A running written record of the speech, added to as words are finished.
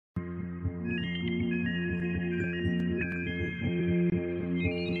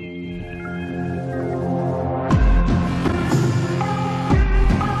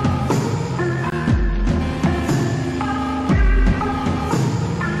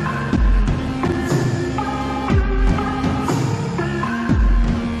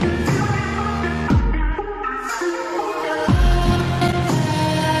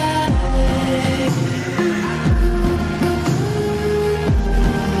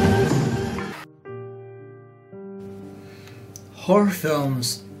Horror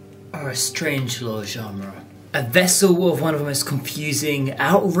films are a strange little genre. A vessel of one of the most confusing,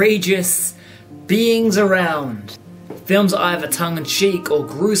 outrageous beings around. Films either tongue-in-cheek or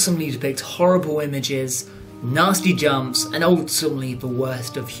gruesomely depict horrible images, nasty jumps, and ultimately the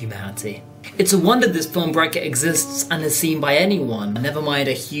worst of humanity. It's a wonder this film bracket exists and is seen by anyone, never mind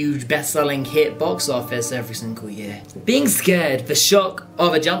a huge best-selling hit box office every single year. Being scared, the shock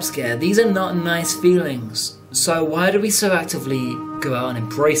of a jump scare, these are not nice feelings. So why do we so actively go out and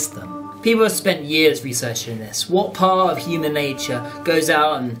embrace them? People have spent years researching this. What part of human nature goes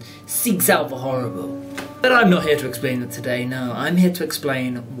out and seeks out the horrible? But I'm not here to explain it today, no. I'm here to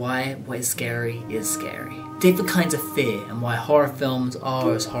explain why what is scary, different kinds of fear, and why horror films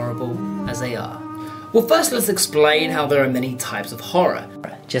are as horrible as they are. Well, first let's explain how there are many types of horror.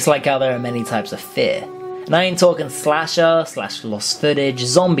 Just like how there are many types of fear. And I ain't talking slasher, lost footage,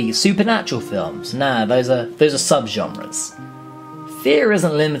 zombies, supernatural films. Nah, those are subgenres. Fear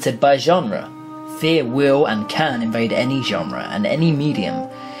isn't limited by genre. Fear will and can invade any genre and any medium,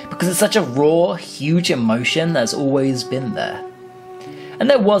 because it's such a raw, huge emotion that's always been there. And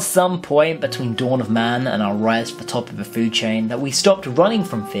there was some point between Dawn of Man and our rise to the top of the food chain that we stopped running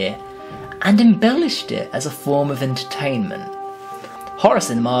from fear and embellished it as a form of entertainment. Horror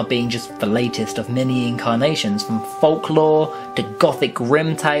cinema being just the latest of many incarnations, from folklore to gothic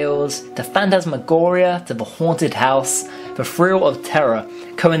grim tales to phantasmagoria to the haunted house. The thrill of terror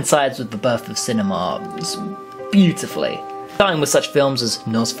coincides with the birth of cinema beautifully. Starting with such films as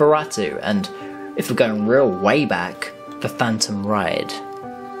Nosferatu and, if we're going real way back, The Phantom Ride.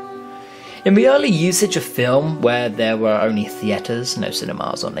 In the early usage of film, where there were only theatres, no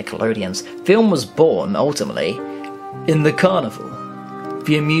cinemas or Nickelodeons, film was born, ultimately, in the carnival.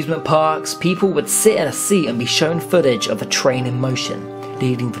 The amusement parks, people would sit in a seat and be shown footage of a train in motion,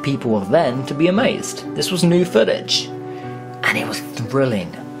 leading the people of then to be amazed. This was new footage. And it was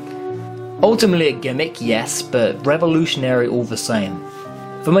thrilling. Ultimately a gimmick, yes, but revolutionary all the same.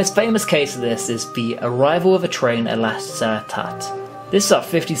 The most famous case of this is the arrival of a train at La Ciotat. This is a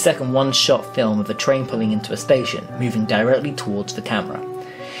 50-second one-shot film of a train pulling into a station, moving directly towards the camera.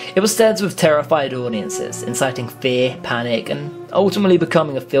 It was said to have terrified audiences, inciting fear, panic, and ultimately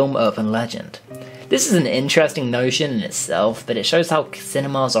becoming a film urban legend. This is an interesting notion in itself, but it shows how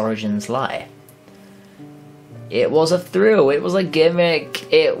cinema's origins lie. It was a thrill, it was a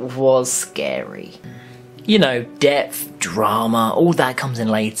gimmick, it was scary. You know, depth, drama, all that comes in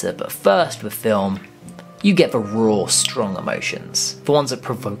later, but first with film, you get the raw, strong emotions. The ones that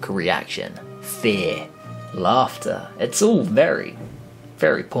provoke a reaction. Fear, laughter, it's all very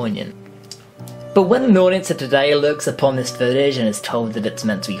poignant. But when an audience of today looks upon this footage and is told that it's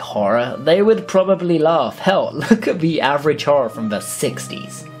meant to be horror, they would probably laugh. Hell, look at the average horror from the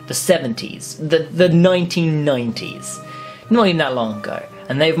 60s, the 70s, the 1990s. Not even that long ago,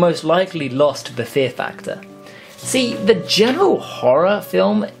 and they've most likely lost the fear factor. See, the general horror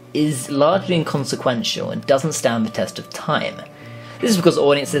film is largely inconsequential and doesn't stand the test of time. This is because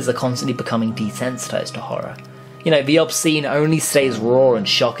audiences are constantly becoming desensitized to horror. You know, the obscene only stays raw and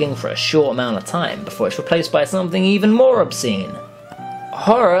shocking for a short amount of time before it's replaced by something even more obscene.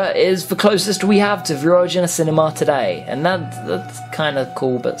 Horror is the closest we have to the origin of cinema today, and that's kinda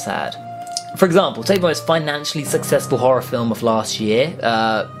cool but sad. For example, take the most financially successful horror film of last year,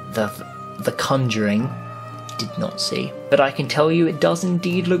 The Conjuring. Did not see, but I can tell you it does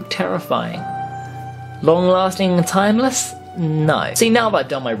indeed look terrifying. Long-lasting and timeless? No. See, now that I've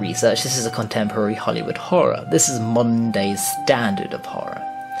done my research, this is a contemporary Hollywood horror. This is modern day standard of horror.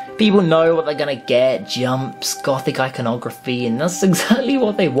 People know what they're gonna get, jumps, gothic iconography, and that's exactly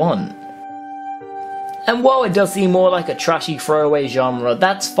what they want. And while it does seem more like a trashy throwaway genre,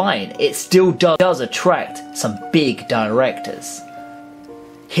 that's fine. It still does attract some big directors.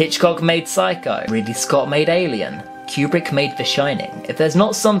 Hitchcock made Psycho, Ridley Scott made Alien, Kubrick made The Shining. If there's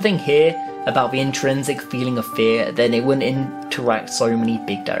not something here about the intrinsic feeling of fear, then it wouldn't interact so many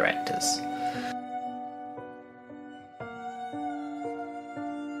big directors.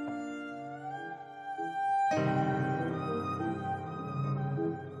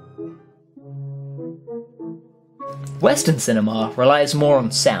 Western cinema relies more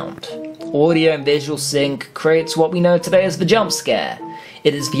on sound. Audio and visual sync creates what we know today as the jump scare.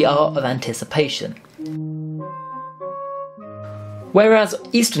 It is the art of anticipation. Whereas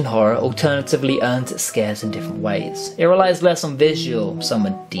Eastern horror alternatively earns its scares in different ways. It relies less on visual, some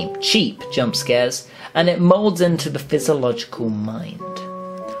would deem cheap, jump scares, and it moulds into the physiological mind.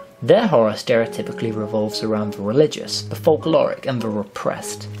 Their horror stereotypically revolves around the religious, the folkloric, and the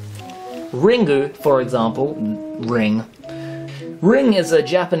repressed. Ringu, for example, Ring is a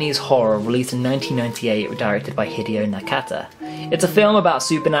Japanese horror released in 1998 directed by Hideo Nakata. It's a film about a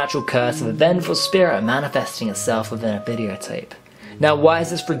supernatural curse of a vengeful spirit manifesting itself within a videotape. Now, why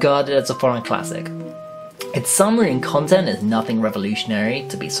is this regarded as a foreign classic? Its summary and content is nothing revolutionary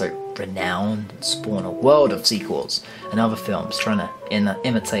to be so renowned and spawn a world of sequels and other films trying to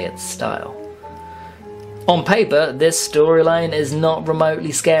imitate its style. On paper, this storyline is not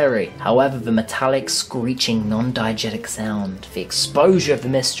remotely scary. However, the metallic, screeching, non-diegetic sound, the exposure of the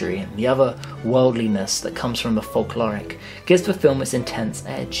mystery, and the otherworldliness that comes from the folkloric gives the film its intense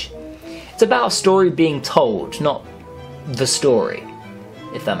edge. It's about a story being told, not the story,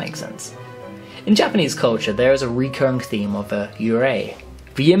 if that makes sense. In Japanese culture, there is a recurring theme of a yurei,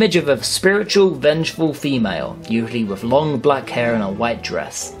 the image of a spiritual, vengeful female, usually with long black hair and a white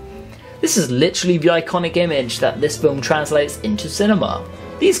dress. This is literally the iconic image that this film translates into cinema.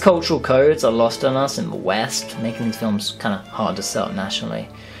 These cultural codes are lost on us in the West, making these films kinda hard to sell nationally,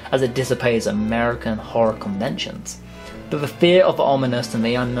 as it dissipates American horror conventions. But the fear of the ominous and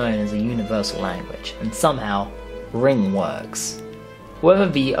the unknown is a universal language, and somehow, Ring works. Whether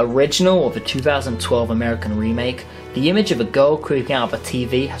the original or the 2012 American remake, the image of a girl creeping out of a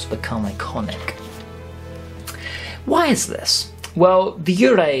TV has become iconic. Why is this? Well, the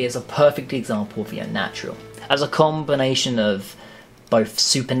yurei is a perfect example of the unnatural. As a combination of both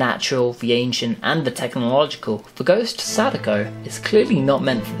supernatural, the ancient, and the technological, the ghost Sadako is clearly not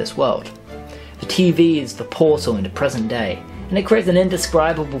meant for this world. The TV is the portal into present day, and it creates an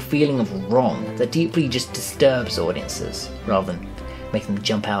indescribable feeling of wrong that deeply just disturbs audiences, rather than making them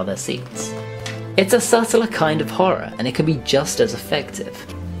jump out of their seats. It's a subtler kind of horror, and it can be just as effective.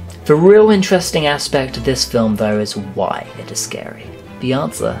 The real interesting aspect of this film, though, is why it is scary. The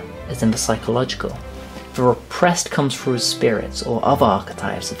answer is in the psychological. The repressed comes through spirits or other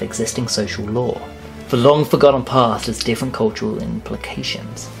archetypes of existing social lore. The long-forgotten past has different cultural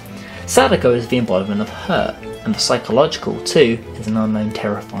implications. Sadako is the embodiment of hurt, and the psychological, too, is an unknown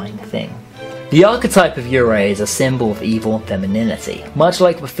terrifying thing. The archetype of yurei is a symbol of evil and femininity. Much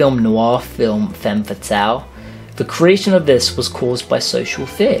like the film noir film Femme Fatale, the creation of this was caused by social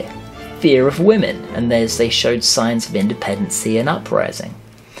fear. Fear of women, and as they showed signs of independency and uprising.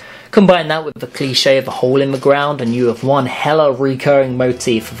 Combine that with the cliche of a hole in the ground and you have one hella recurring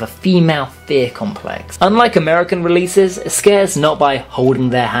motif of a female fear complex. Unlike American releases, it scares not by holding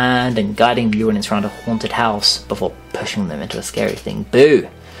their hand and guiding the audience around a haunted house before pushing them into a scary thing, boo,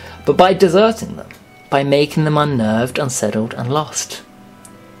 but by deserting them, by making them unnerved, unsettled and lost.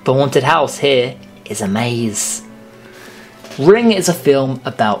 The haunted house here is a maze. Ring is a film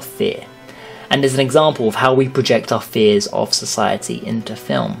about fear, and is an example of how we project our fears of society into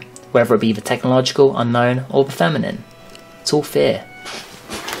film, whether it be the technological, unknown, or the feminine. It's all fear.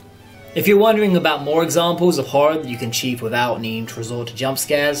 If you're wondering about more examples of horror that you can achieve without needing to resort to jump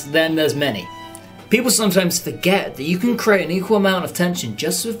scares, then there's many. People sometimes forget that you can create an equal amount of tension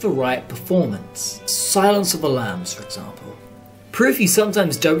just with the right performance. Silence of the Lambs, for example. Proof you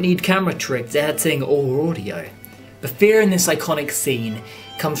sometimes don't need camera tricks, editing, or audio. The fear in this iconic scene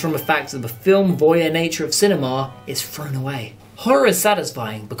comes from the fact that the film voyeur nature of cinema is thrown away. Horror is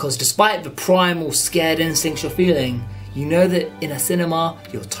satisfying because despite the primal scared instincts you're feeling, you know that in a cinema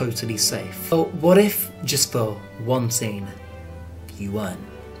you're totally safe. But what if, just for one scene, you weren't?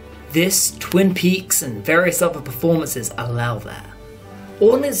 This, Twin Peaks and various other performances allow that.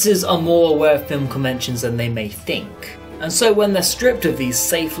 Audiences are more aware of film conventions than they may think, and so when they're stripped of these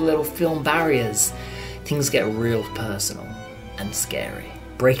safe little film barriers, things get real personal and scary.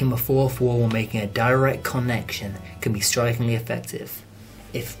 Breaking the fourth wall and making a direct connection can be strikingly effective,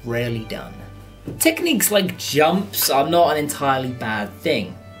 if rarely done. Techniques like jumps are not an entirely bad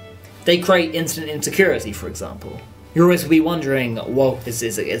thing. They create instant insecurity, for example. You're always be wondering, whoa, is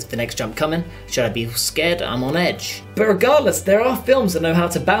the next jump coming? Should I be scared? I'm on edge. But regardless, there are films that know how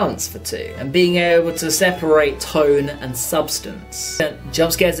to balance the two, and being able to separate tone and substance.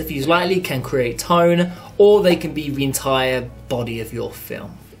 Jump scares, if used lightly, can create tone, or they can be the entire body of your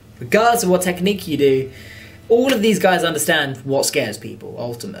film. Regardless of what technique you do, all of these guys understand what scares people,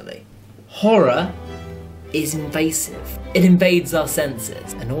 ultimately. Horror is invasive. It invades our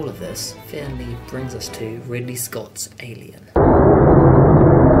senses. And all of this finally brings us to Ridley Scott's Alien.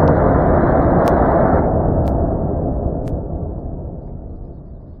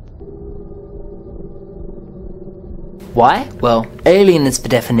 Why? Well, Alien is the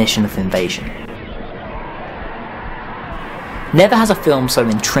definition of invasion. Never has a film so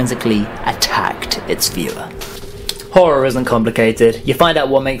intrinsically attacked its viewer. Horror isn't complicated. You find out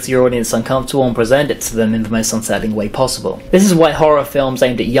what makes your audience uncomfortable and present it to them in the most unsettling way possible. This is why horror films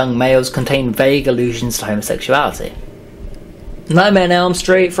aimed at young males contain vague allusions to homosexuality. Nightmare on Elm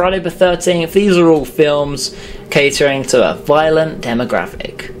Street, Friday the 13th, these are all films catering to a violent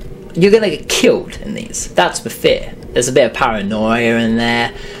demographic. You're gonna get killed in these, that's the fear. There's a bit of paranoia in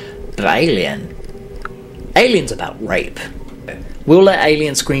there, but Alien's about rape. We'll let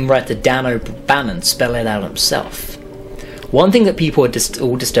Alien screenwriter Dan O'Bannon spell it out himself. One thing that people are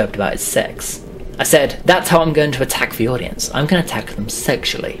all disturbed about is sex. I said, that's how I'm going to attack the audience. I'm going to attack them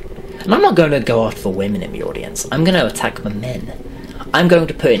sexually. And I'm not going to go after the women in the audience. I'm going to attack the men. I'm going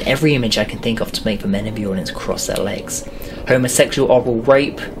to put in every image I can think of to make the men in the audience cross their legs. Homosexual oral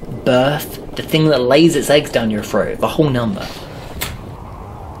rape, birth, the thing that lays its eggs down your throat, the whole number.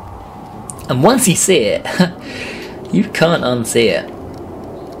 And once you see it, you can't unsee it.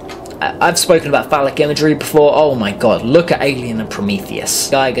 I've spoken about phallic imagery before. Oh my god, look at Alien and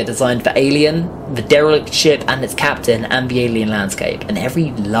Prometheus. Geiger designed the Alien, the derelict ship and its captain, and the alien landscape, and every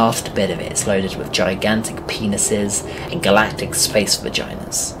last bit of it is loaded with gigantic penises and galactic space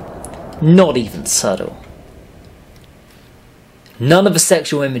vaginas. Not even subtle. None of the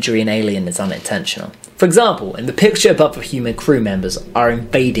sexual imagery in Alien is unintentional. For example, in the picture above, the human crew members are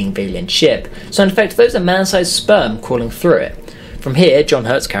invading the alien ship, so in fact those are man-sized sperm crawling through it. From here, John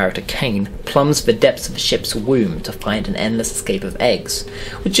Hurt's character, Kane, plumbs the depths of the ship's womb to find an endless escape of eggs,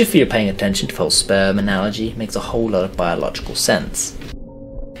 which if you're paying attention to the whole sperm analogy, makes a whole lot of biological sense.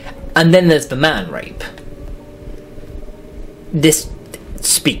 And then there's the man rape. This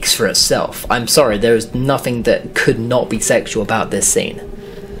speaks for itself. I'm sorry, there is nothing that could not be sexual about this scene.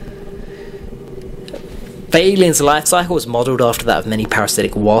 The alien's life cycle is modelled after that of many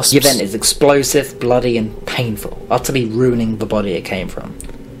parasitic wasps. The event is explosive, bloody and painful, utterly ruining the body it came from.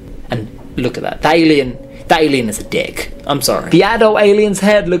 And look at that, that alien is a dick. I'm sorry. The adult alien's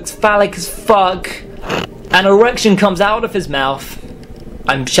head looks phallic as fuck. An erection comes out of his mouth.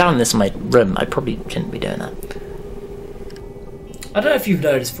 I'm shouting this in my room, I probably shouldn't be doing that. I don't know if you've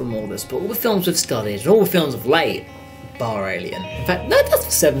noticed from all this, but all the films we've studied, and all the films of late, bar Alien. In fact, no, that's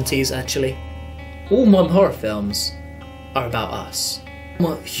the 70s actually. All modern horror films are about us.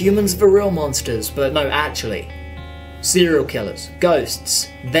 Humans are the real monsters, but no, actually. Serial killers, ghosts,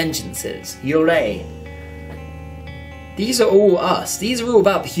 vengeances, Yurei. These are all us. These are all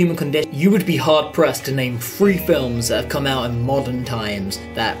about the human condition. You would be hard-pressed to name 3 films that have come out in modern times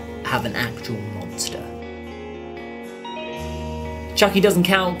that have an actual monster. Chucky doesn't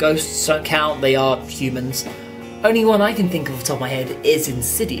count, ghosts don't count, they are humans. Only one I can think of off the top of my head is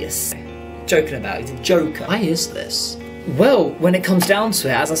Insidious. Joking about, he's a joker. Why is this? Well, when it comes down to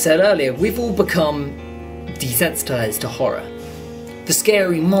it, as I said earlier, we've all become desensitized to horror. The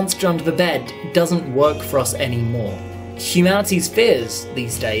scary monster under the bed doesn't work for us anymore. Humanity's fears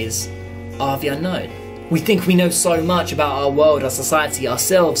these days are the unknown. We think we know so much about our world, our society,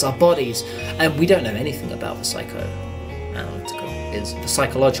 ourselves, our bodies, and we don't know anything about the psychoanalytical. The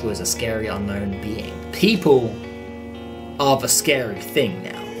psychological is a scary unknown being. People are the scary thing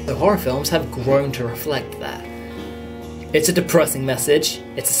now. So horror films have grown to reflect that. It's a depressing message,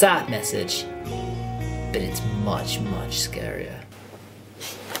 it's a sad message, but it's much, much scarier.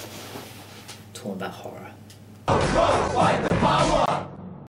 Talking about horror.